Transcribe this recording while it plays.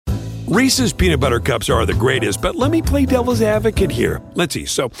Reese's Peanut Butter Cups are the greatest, but let me play devil's advocate here. Let's see.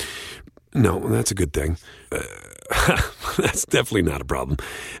 So, no, that's a good thing. That's definitely not a problem.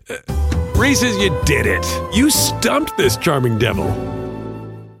 Reese's, you did it. You stumped this charming devil.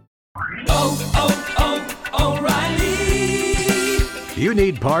 O'Reilly. You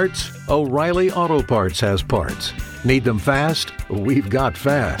need parts? O'Reilly Auto Parts has parts. Need them fast? We've got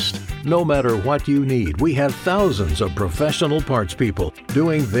fast. No matter what you need, we have thousands of professional parts people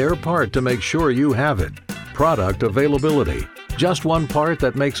doing their part to make sure you have it. Product availability. Just one part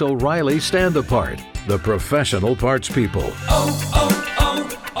that makes O'Reilly stand apart. The professional parts people.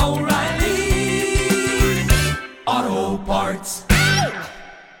 O'Reilly Auto Parts.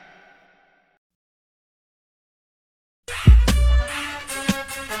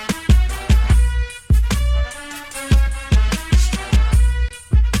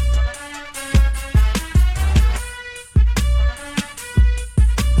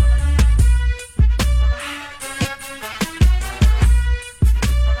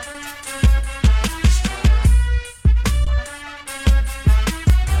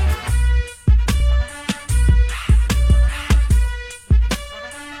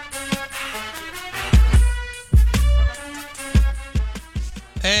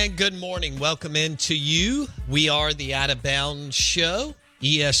 And good morning. Welcome into you. We are the Out of Bounds Show,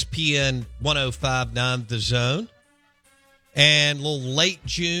 ESPN 105.9 The Zone. And a little late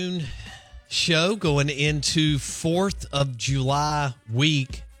June show going into 4th of July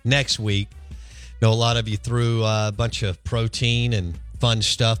week next week. Know a lot of you threw a bunch of protein and fun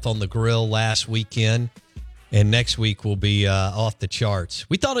stuff on the grill last weekend. And next week will be off the charts.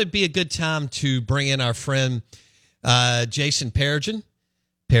 We thought it'd be a good time to bring in our friend Jason Perrigin.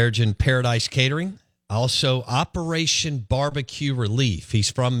 Perrigin Paradise Catering, also Operation Barbecue Relief.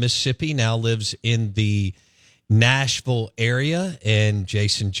 He's from Mississippi, now lives in the Nashville area, and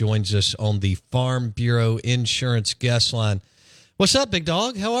Jason joins us on the Farm Bureau Insurance guest line. What's up, big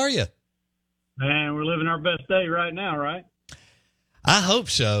dog? How are you? Man, we're living our best day right now, right? I hope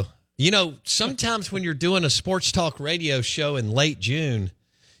so. You know, sometimes when you're doing a sports talk radio show in late June,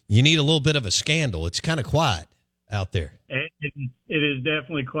 you need a little bit of a scandal. It's kind of quiet out there. It is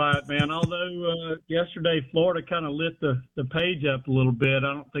definitely quiet, man. Although yesterday Florida kind of lit the page up a little bit.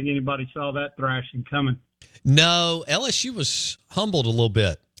 I don't think anybody saw that thrashing coming. No, LSU was humbled a little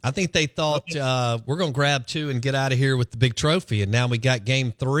bit. I think they thought we're going to grab 2 and get out of here with the big trophy, and now we got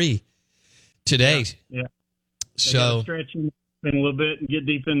game 3 today. Yeah. So stretch in a little bit and get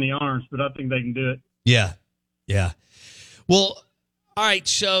deep in the arms, but I think they can do it. Yeah. Well, all right,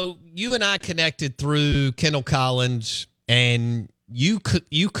 so you and I connected through Kendall Collins, and you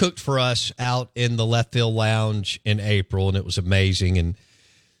cooked for us out in the Left Field Lounge in April, and it was amazing. And,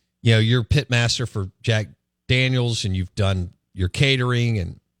 you know, you're pitmaster for Jack Daniels, and you've done your catering,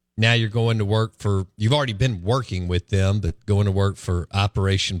 and now you're going to work for – you've already been working with them, but going to work for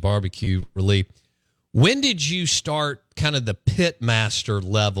Operation Barbecue Relief. When did you start kind of the pitmaster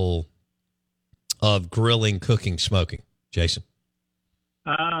level of grilling, cooking, smoking, Jason?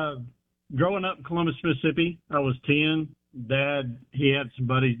 Growing up in Columbus, Mississippi, I was 10. Dad, he had some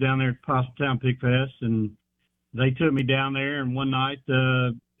buddies down there at Possumtown Pig Fest, and they took me down there. And one night,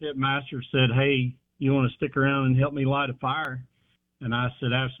 the pit master said, "Hey, you want to stick around and help me light a fire?" And I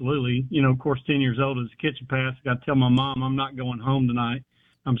said, "Absolutely." You know, of course, 10 years old as a kitchen pass, I got to tell my mom, "I'm not going home tonight.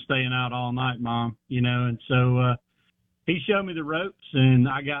 I'm staying out all night, Mom." You know, and so he showed me the ropes, and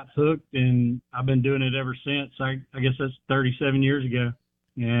I got hooked, and I've been doing it ever since. I guess that's 37 years ago.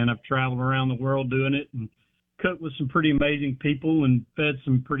 And I've traveled around the world doing it and cooked with some pretty amazing people and fed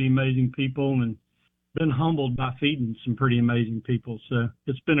some pretty amazing people and been humbled by feeding some pretty amazing people. So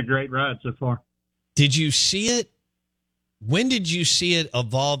it's been a great ride so far. Did you see it? When did you see it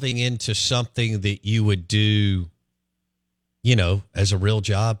evolving into something that you would do, you know, as a real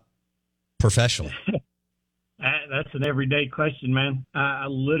job professionally? That's an everyday question, man. I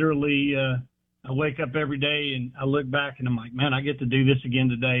literally, I wake up every day and I look back and I'm like, man, I get to do this again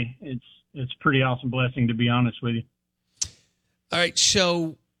today. It's a pretty awesome blessing, to be honest with you. All right.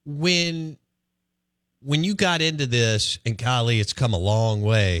 So when you got into this, and golly, it's come a long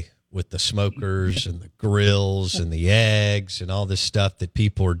way with the smokers and the grills and the eggs and all this stuff that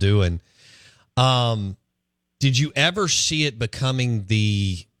people are doing. Did you ever see it becoming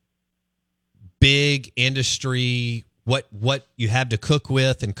the big industry, what you have to cook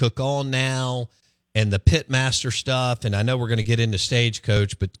with and cook on now, and the pitmaster stuff? And I know we're going to get into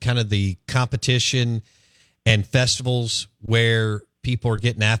Stagecoach, but kind of the competition and festivals where people are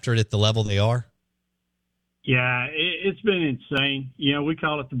getting after it at the level they are? Yeah, it's been insane. You know, we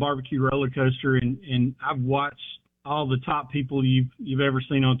call it the barbecue roller coaster, and I've watched all the top people you've ever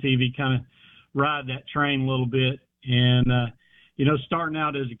seen on TV kind of ride that train a little bit. And, starting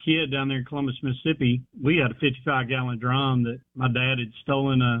out as a kid down there in Columbus, Mississippi, we had a 55-gallon drum that my dad had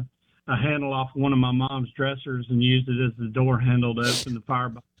stolen a handle off one of my mom's dressers and used it as the door handle to open the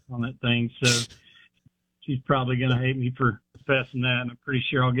firebox on that thing. So she's probably going to hate me for confessing that, and I'm pretty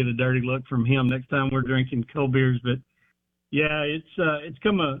sure I'll get a dirty look from him next time we're drinking cold beers. But yeah, it's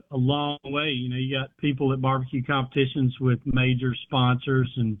come a long way. You got people at barbecue competitions with major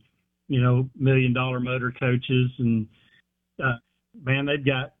sponsors and, $1 million motor coaches, and man, they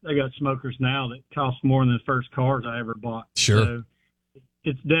got smokers now that cost more than the first cars I ever bought. Sure. So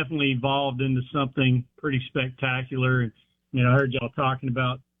it's definitely evolved into something pretty spectacular. And, I heard y'all talking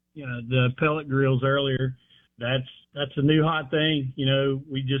about, the pellet grills earlier. That's a new hot thing.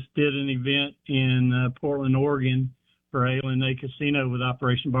 We just did an event in Portland, Oregon for ALNA Casino with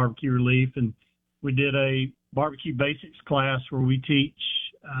Operation Barbecue Relief. And we did a barbecue basics class where we teach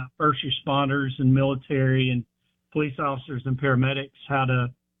first responders and military and police officers and paramedics how to,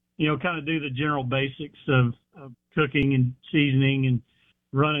 kind of do the general basics of cooking and seasoning and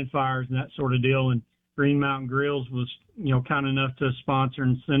running fires and that sort of deal. And Green Mountain Grills was, kind enough to sponsor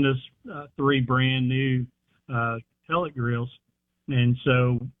and send us 3 brand new pellet grills. And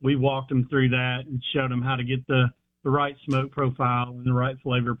so we walked them through that and showed them how to get the right smoke profile and the right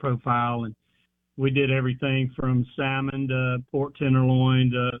flavor profile. And we did everything from salmon to pork tenderloin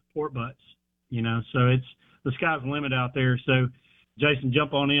to pork butts, so it's the sky's the limit out there. So Jason,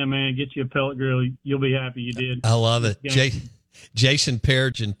 jump on in, man, get you a pellet grill. You'll be happy you did. I love it. Jason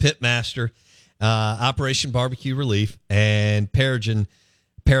Perrigin, Pitmaster, Operation Barbecue Relief, and Perrigin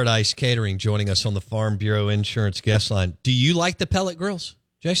Paradise Catering joining us on the Farm Bureau Insurance guest line. Do you like the pellet grills,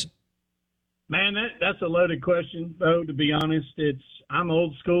 Jason? Man, that's a loaded question, Bo, to be honest. I'm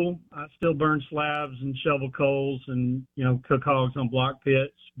old school. I still burn slabs and shovel coals and, cook hogs on block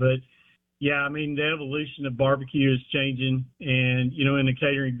pits. But, yeah, the evolution of barbecue is changing. And, in the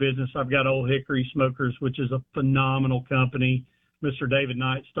catering business, I've got Old Hickory Smokers, which is a phenomenal company. Mr. David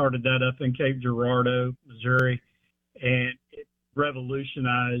Knight started that up in Cape Girardeau, Missouri. And it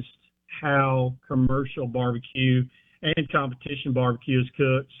revolutionized how commercial barbecue and competition barbecue is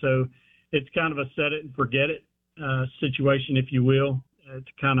cooked. So it's kind of a set it and forget it situation, if you will, to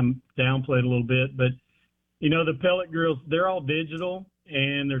kind of downplay it a little bit. But, the pellet grills, they're all digital,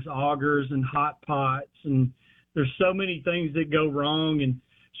 and there's augers and hot pots, and there's so many things that go wrong. And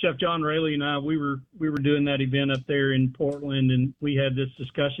Chef John Rayleigh and I, we were doing that event up there in Portland, and we had this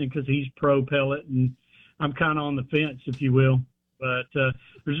discussion because he's pro pellet, and I'm kind of on the fence, if you will. But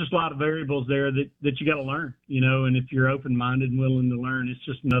there's just a lot of variables there that you got to learn, and if you're open-minded and willing to learn, it's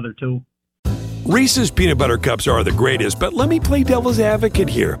just another tool. Reese's peanut butter cups are the greatest, but let me play devil's advocate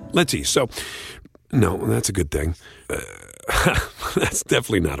here. Let's see. So, no, that's a good thing. That's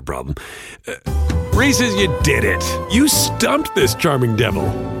definitely not a problem. Reese's, you did it. You stumped this charming devil.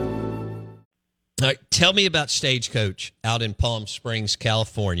 All right, tell me about Stagecoach out in Palm Springs,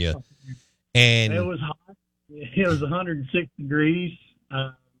 California. And it was hot. It was 106 degrees.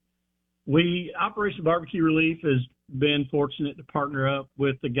 Operation Barbecue Relief has been fortunate to partner up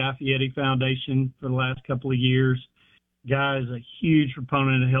with the Guy Fieri Foundation for the last couple of years. Guy is a huge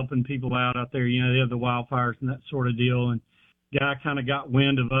proponent of helping people out there. They have the wildfires and that sort of deal. And Guy kind of got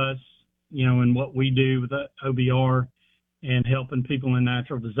wind of us, and what we do with the OBR and helping people in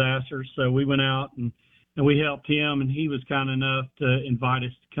natural disasters. So we went out and we helped him, and he was kind enough to invite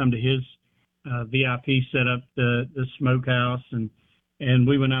us to come to his VIP set up, the smokehouse. And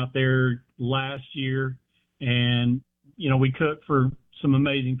we went out there last year, and, we cooked for some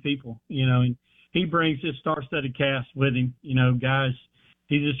amazing people, and he brings his star-studded cast with him. Guys,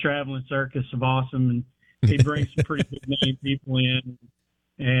 he's a traveling circus of awesome, and he brings some pretty big-name people in.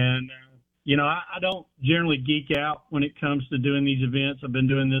 And, I don't generally geek out when it comes to doing these events. I've been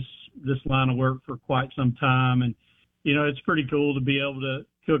doing this line of work for quite some time, and, it's pretty cool to be able to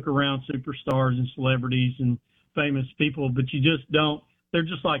cook around superstars and celebrities and famous people, but you just don't. They're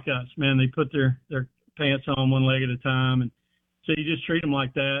just like us, man. They put their pants on one leg at a time, and so you just treat them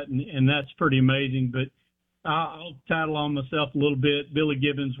like that, and that's pretty amazing. But I'll title on myself a little bit. Billy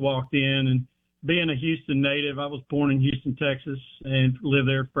Gibbons walked in, and being a Houston native, I was born in Houston, Texas, and lived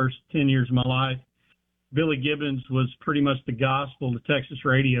there the first 10 years of my life. Billy Gibbons was pretty much the gospel to Texas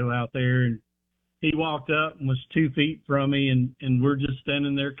radio out there, and he walked up and was 2 feet from me, and we're just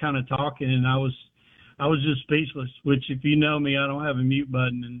standing there kind of talking, and I was just speechless, which if you know me, I don't have a mute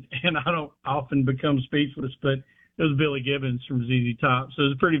button, and I don't often become speechless, but it was Billy Gibbons from ZZ Top. So it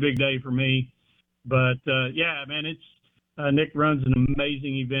was a pretty big day for me. But, yeah, man, Nick runs an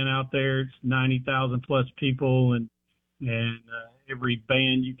amazing event out there. It's 90,000 plus people, and and every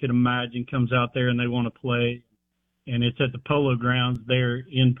band you could imagine comes out there and they want to play. And it's at the Polo Grounds there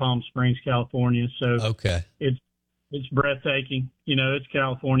in Palm Springs, California. So okay, it's breathtaking. It's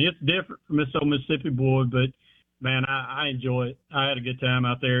California. It's different from this old Mississippi boy, but man, I enjoy it. I had a good time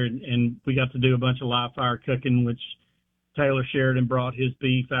out there, and we got to do a bunch of live fire cooking, which Taylor Sheridan brought his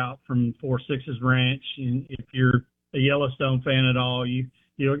beef out from 4-6's ranch. And if you're a Yellowstone fan at all,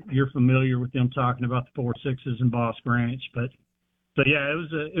 you're familiar with them talking about the 4-6's and Bosque Ranch. But yeah, it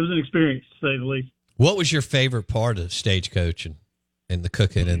was an experience, to say the least. What was your favorite part of Stagecoach and the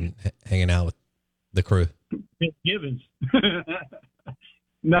cooking and hanging out with the crew? Givens.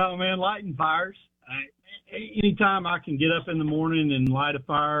 No, man, lighting fires. Anytime I can get up in the morning and light a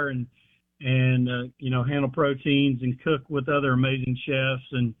fire and handle proteins and cook with other amazing chefs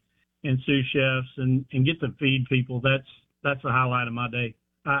and sous chefs and get to feed people, that's the highlight of my day.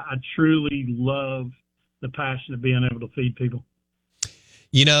 I truly love the passion of being able to feed people.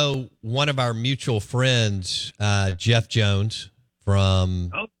 One of our mutual friends, Jeff Jones from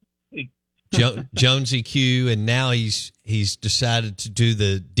Jonesy Q, and now he's decided to do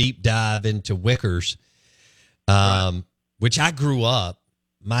the deep dive into Wickers, right. Which I grew up.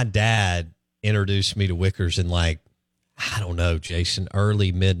 My dad introduced me to Wickers in Jason,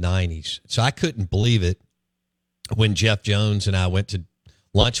 early mid-90s. So I couldn't believe it when Jeff Jones and I went to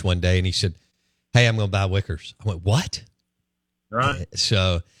lunch one day and he said, "Hey, I'm going to buy Wickers." I went, "What?" Right.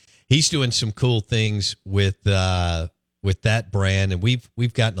 So he's doing some cool things with that brand, and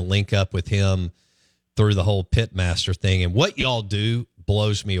we've gotten to link up with him through the whole Pitmaster thing. And what y'all do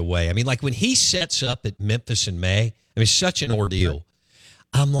blows me away. I mean, like when he sets up at Memphis in May, it's such an ordeal.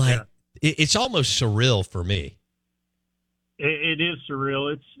 I'm like, it's almost surreal for me. It is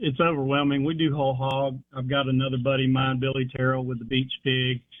surreal. It's overwhelming. We do whole hog. I've got another buddy of mine, Billy Terrell, with the Beach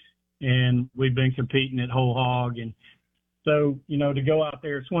Pig, and we've been competing at whole hog. And so, to go out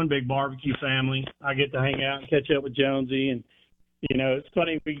there, it's one big barbecue family. I get to hang out and catch up with Jonesy. And, it's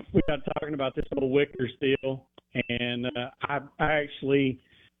funny, we got talking about this whole Wickers deal. And I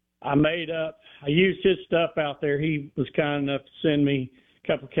used his stuff out there. He was kind enough to send me a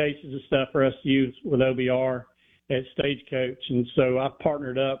couple of cases of stuff for us to use with OBR at Stagecoach. And so I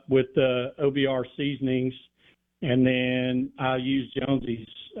partnered up with OBR seasonings. And then I used Jonesy's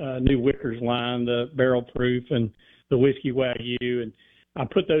new Wickers line, the barrel proof and the whiskey Wagyu, and I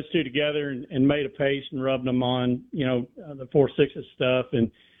put those two together and made a paste and rubbed them on, the 4-6 stuff,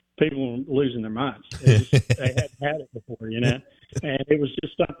 and people were losing their minds. They hadn't had it before, and it was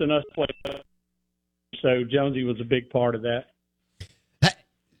just something us played up. So Jonesy was a big part of that.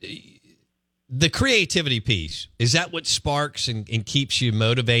 The creativity piece, is that what sparks and keeps you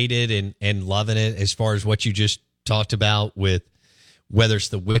motivated and loving it, as far as what you just talked about with whether it's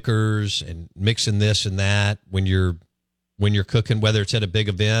the Wickers and mixing this and that when you're cooking, whether it's at a big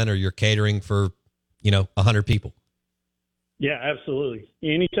event or you're catering for, 100 people? Yeah, absolutely.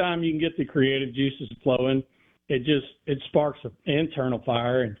 Anytime you can get the creative juices flowing, it sparks an internal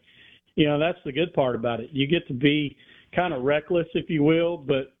fire. And, that's the good part about it. You get to be kind of reckless, if you will,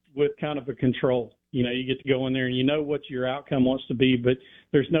 but with kind of a control. You get to go in there and you know what your outcome wants to be, but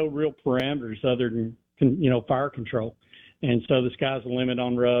there's no real parameters other than, fire control. And so the sky's the limit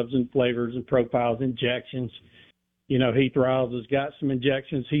on rubs and flavors and profiles, injections. Heath Riles has got some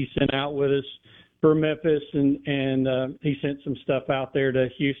injections he sent out with us for Memphis, and he sent some stuff out there to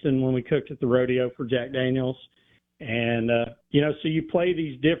Houston when we cooked at the rodeo for Jack Daniels. And, so you play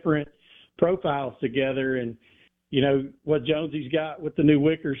these different profiles together, and, what Jonesy's got with the new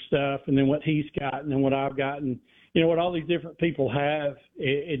Wicker stuff, and then what he's got, and then what I've got, and, what all these different people have,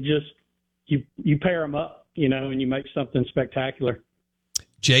 it just, you pair them up. And you make something spectacular.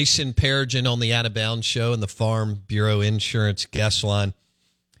 Jason Perrigin on the Out of Bounds show and the Farm Bureau Insurance guest line.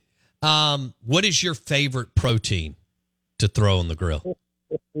 What is your favorite protein to throw on the grill?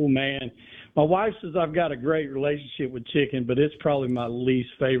 Oh, man. My wife says I've got a great relationship with chicken, but it's probably my least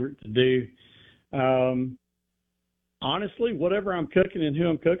favorite to do. Honestly, whatever I'm cooking and who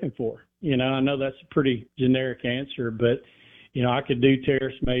I'm cooking for. I know that's a pretty generic answer, but, I could do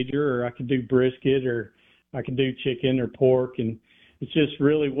Terrace Major, or I could do brisket, or I can do chicken or pork, and it's just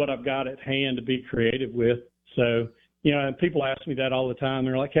really what I've got at hand to be creative with. So, and people ask me that all the time.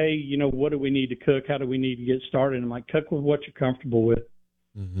 They're like, "Hey, what do we need to cook? How do we need to get started?" And I'm like, cook with what you're comfortable with.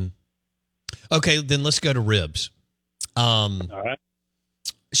 Mm-hmm. Okay, then let's go to ribs. All right.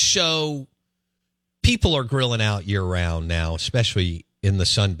 So people are grilling out year round now, especially in the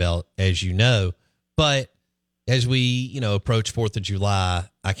Sun Belt, as you know, but as we, approach 4th of July,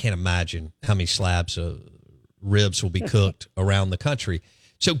 I can't imagine how many slabs of ribs will be cooked around the country.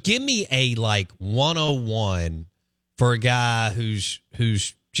 So give me a 101 for a guy who's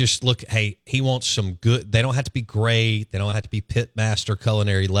just hey, he wants some good. They don't have to be great. They don't have to be pit master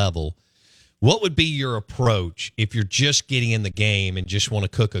culinary level. What would be your approach if you're just getting in the game and just want to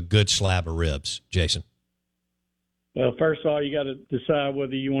cook a good slab of ribs, Jason? Well, first of all, you got to decide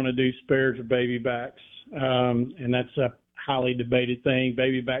whether you want to do spares or baby backs, and that's a highly debated thing.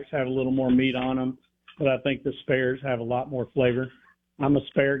 Baby backs have a little more meat on them, but I think the spares have a lot more flavor. I'm a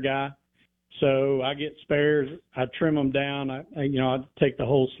spare guy, so I get spares. I trim them down. I take the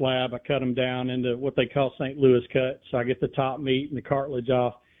whole slab. I cut them down into what they call St. Louis cuts. So I get the top meat and the cartilage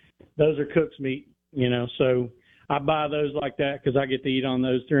off. Those are cook's meat, so I buy those like that because I get to eat on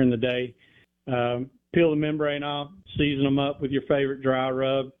those during the day. Peel the membrane off, season them up with your favorite dry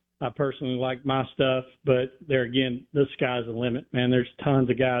rub. I personally like my stuff, but there again, the sky's the limit, man. There's tons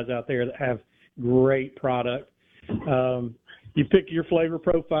of guys out there that have great product. You pick your flavor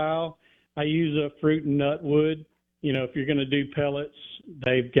profile. I use a fruit and nut wood. If you're going to do pellets,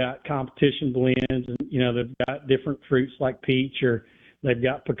 they've got competition blends, and they've got different fruits like peach, or they've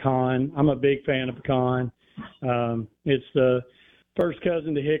got pecan. I'm a big fan of pecan. It's the first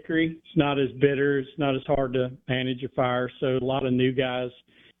cousin to hickory. It's not as bitter. It's not as hard to manage a fire. So a lot of new guys,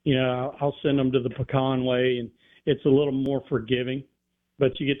 I'll send them to the pecan way, and it's a little more forgiving.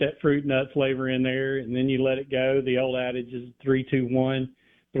 But you get that fruit nut flavor in there, and then you let it go. The old adage is 3-2-1,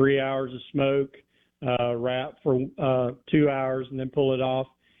 3 hours of smoke, wrap for 2 hours, and then pull it off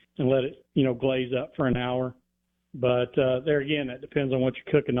and let it, glaze up for an hour. But there again, that depends on what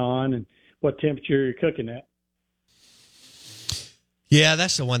you're cooking on and what temperature you're cooking at. Yeah,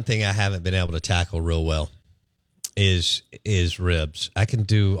 that's the one thing I haven't been able to tackle real well is ribs. I can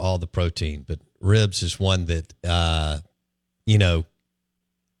do all the protein, but ribs is one that,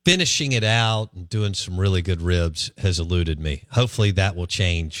 finishing it out and doing some really good ribs has eluded me. Hopefully that will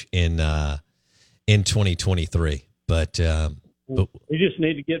change in 2023. But you just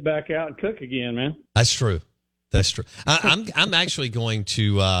need to get back out and cook again, man. That's true. That's true. I'm actually going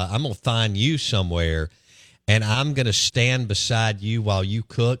to I'm going to find you somewhere, and I'm going to stand beside you while you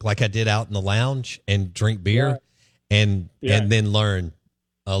cook, like I did out in the lounge, and drink beer, and then learn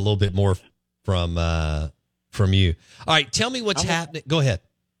a little bit more from you. All right, tell me what's happening. Go ahead.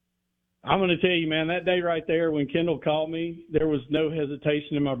 I'm going to tell you, man, that day right there when Kendall called me, there was no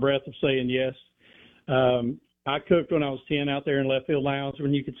hesitation in my breath of saying yes. I cooked when I was 10 out there in left field lounge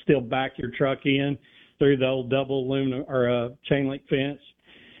when you could still back your truck in through the old double aluminum or chain link fence.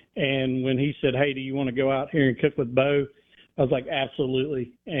 And when he said, hey, do you want to go out here and cook with Bo? I was like,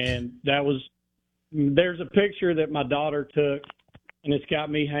 absolutely. And there's a picture that my daughter took, and it's got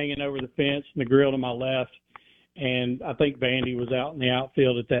me hanging over the fence and the grill to my left. And I think Vandy was out in the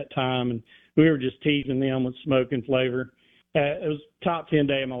outfield at that time, and we were just teasing them with smoke and flavor. It was top 10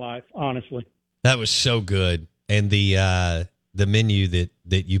 day of my life, honestly. That was so good. And the menu that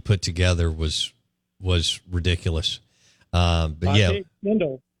you put together was ridiculous. But yeah,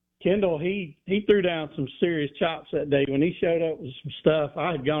 Kendall, he threw down some serious chops that day when he showed up with some stuff.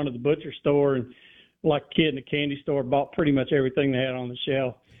 I had gone to the butcher store and, like a kid in a candy store, bought pretty much everything they had on the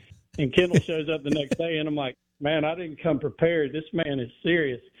shelf. And Kendall shows up the next day, and I'm like, man, I didn't come prepared. This man is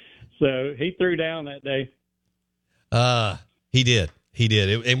serious. So he threw down that day. He did.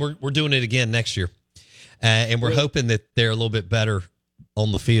 And we're doing it again next year. And we're hoping that they're a little bit better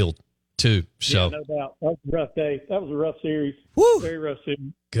on the field too. So yeah, no doubt. That was a rough day. That was a rough series. Woo! Very rough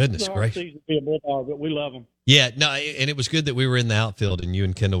series. Goodness gracious. Season to be a Bulldog, but we love them. Yeah, no, and it was good that we were in the outfield and you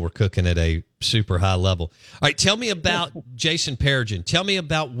and Kendall were cooking at a super high level. All right, tell me about Jason Perrigin. Tell me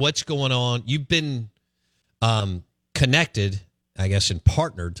about what's going on. You've been connected, I guess, and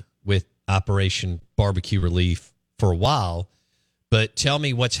partnered with Operation Barbecue Relief for a while, but tell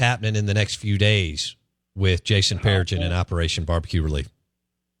me what's happening in the next few days with Jason Perrigin and Operation Barbecue Relief.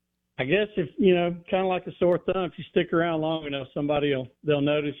 I guess if, kind of like a sore thumb, if you stick around long enough, they'll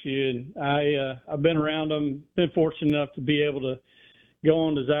notice you. And I've been around them, been fortunate enough to be able to go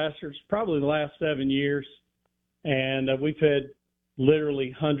on disasters probably the last 7 years. And we've had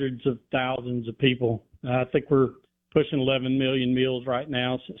literally hundreds of thousands of people. I think we're pushing 11 million meals right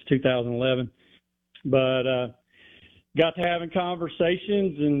now since 2011. But got to having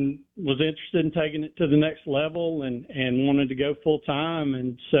conversations and was interested in taking it to the next level and wanted to go full time.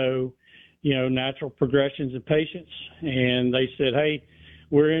 And so, natural progressions of patience. And they said, hey,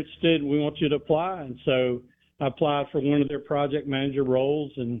 we're interested. We want you to apply. And so I applied for one of their project manager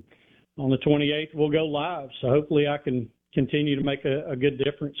roles. And on the 28th, we'll go live. So hopefully I can continue to make a good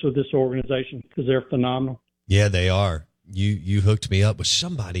difference with this organization because they're phenomenal. Yeah, they are. You hooked me up with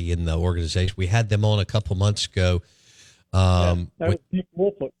somebody in the organization. We had them on a couple months ago. That was Nick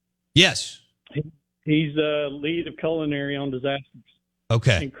Wolford. Yes. He's lead of culinary on disasters.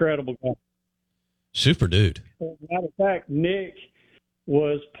 Okay. Incredible guy. Super dude. Matter of fact, Nick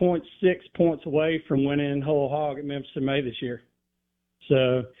was 0.6 points away from winning whole hog at Memphis in May this year.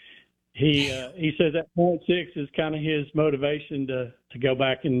 So he says that 0.6 is kind of his motivation to go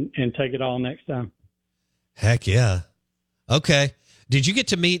back and take it all next time. Heck yeah. Okay. Did you get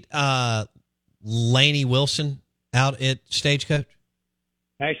to meet Lainey Wilson out at Stagecoach?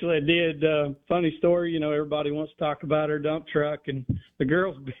 Actually, I did. Funny story. Everybody wants to talk about her dump truck, and the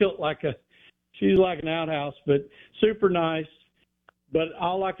girl's built she's like an outhouse, but super nice. But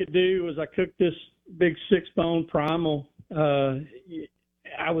all I could do was I cooked this big 6-bone primal.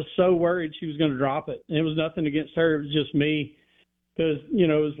 I was so worried she was going to drop it. And it was nothing against her. It was just me because, it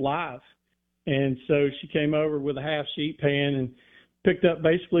was live. And so she came over with a half sheet pan and picked up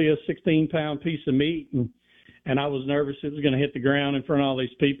basically a 16-pound piece of meat. And I was nervous it was going to hit the ground in front of all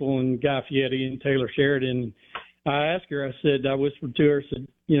these people and Guy Fieri and Taylor Sheridan. I asked her, I whispered to her, said,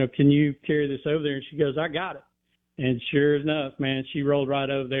 can you carry this over there? And she goes, I got it. And sure enough, man, she rolled right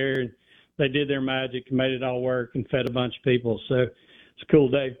over there and they did their magic and made it all work and fed a bunch of people. So it's a cool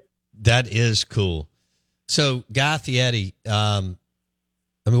day. That is cool. So Guy Fieri, what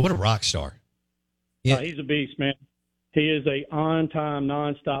a rock star. Yeah. He's a beast, man. He is a on-time,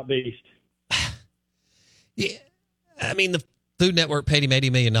 nonstop beast. Yeah. The Food Network paid him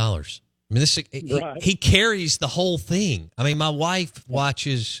 $80 million. Right. He carries the whole thing. My wife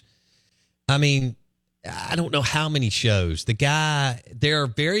watches, I don't know how many shows. There are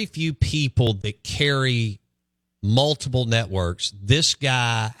very few people that carry multiple networks. This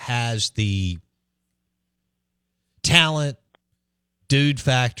guy has the talent, dude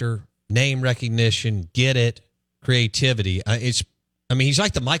factor, name recognition, get it, creativity. He's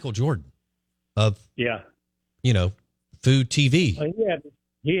like the Michael Jordan of, food TV.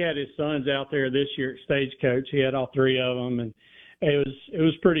 He had his sons out there this year at Stagecoach. He had all 3 of them, and it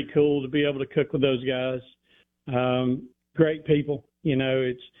was pretty cool to be able to cook with those guys. Great people.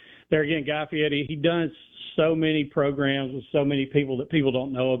 It's there again, Guy Fieri. He done so many programs with so many people that people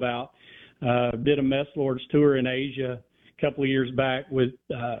don't know about. Did a Mess Lords tour in Asia a couple of years back with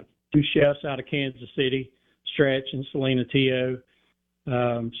 2 chefs out of Kansas City, Stretch and Selena Teo.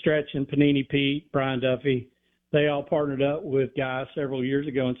 Stretch and Panini Pete, Brian Duffy. They all partnered up with Guy several years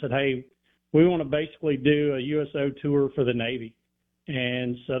ago and said, hey, we want to basically do a USO tour for the Navy.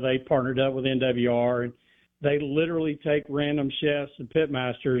 And so they partnered up with NWR, and they literally take random chefs and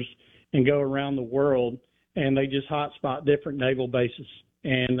pitmasters and go around the world, and they just hotspot different naval bases,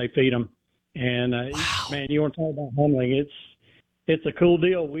 and they feed them. And, wow. Man, you want to talk about humbling. It's a cool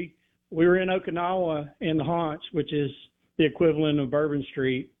deal. We were in Okinawa in the Haunch, which is the equivalent of Bourbon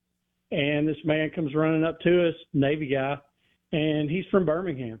Street, and this man comes running up to us, Navy guy, and he's from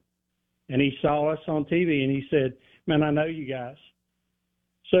Birmingham. And he saw us on TV, and he said, man, I know you guys.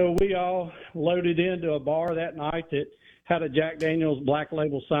 So we all loaded into a bar that night that had a Jack Daniel's Black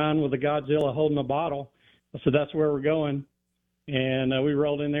Label sign with a Godzilla holding a bottle. I said, that's where we're going. And we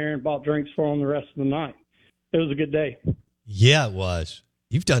rolled in there and bought drinks for them the rest of the night. It was a good day. Yeah, it was.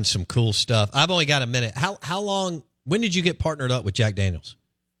 You've done some cool stuff. I've only got a minute. How long, when did you get partnered up with Jack Daniel's?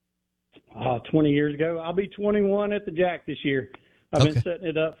 20 years ago. I'll be 21 at the Jack this year. I've been setting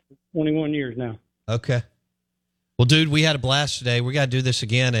it up for 21 years now. Okay. Well, dude, we had a blast today. We got to do this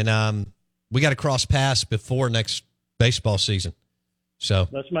again, and we got to cross paths before next baseball season. So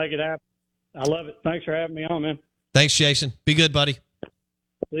let's make it happen. I love it. Thanks for having me on, man. Thanks, Jason. Be good, buddy.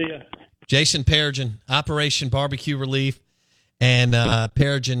 See ya. Jason Perrigin, Operation Barbecue Relief, and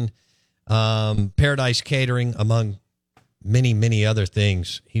Perrigin Paradise Catering, among many, many other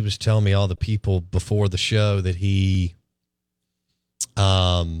things. He was telling me all the people before the show that he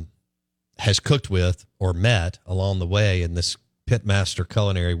has cooked with or met along the way in this pitmaster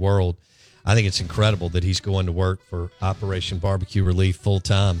culinary world. I think it's incredible that he's going to work for Operation Barbecue Relief full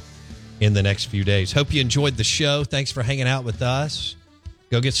time in the next few days. Hope you enjoyed the show. Thanks for hanging out with us.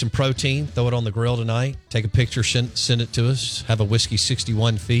 Go get some protein, throw it on the grill tonight, take a picture, send it to us, have a Whiskey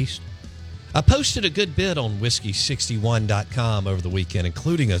 61 feast. I posted a good bit on whiskey61.com over the weekend,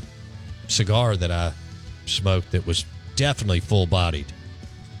 including a cigar that I smoked that was definitely full-bodied.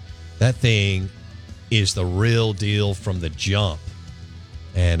 That thing is the real deal from the jump.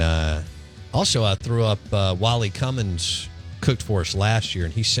 And also I threw up Wally Cummins cooked for us last year,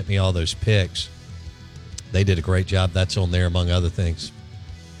 and he sent me all those pics. They did a great job. That's on there, among other things.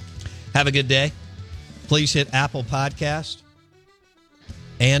 Have a good day. Please hit Apple Podcast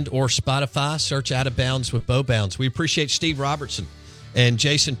and or Spotify. Search Out of Bounds with Bo Bounds. We appreciate Steve Robertson and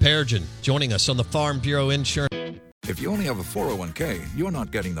Jason Perrigin joining us on the Farm Bureau Insurance. If you only have a 401k, you're not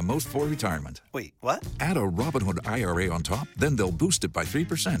getting the most for retirement. Wait, what? Add a Robinhood IRA on top, then they'll boost it by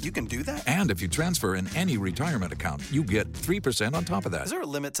 3%. You can do that? And if you transfer in any retirement account, you get 3% on top of that. Is there a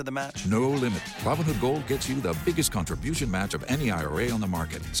limit to the match? No limit. Robinhood Gold gets you the biggest contribution match of any IRA on the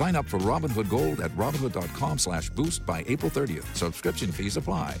market. Sign up for Robinhood Gold at Robinhood.com/boost by April 30th. Subscription fees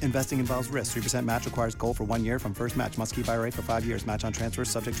apply. Investing involves risk. 3% match requires gold for 1 year from first match. Must keep IRA for 5 years. Match on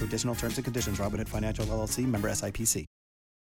transfers subject to additional terms and conditions. Robinhood Financial LLC, member SIPC.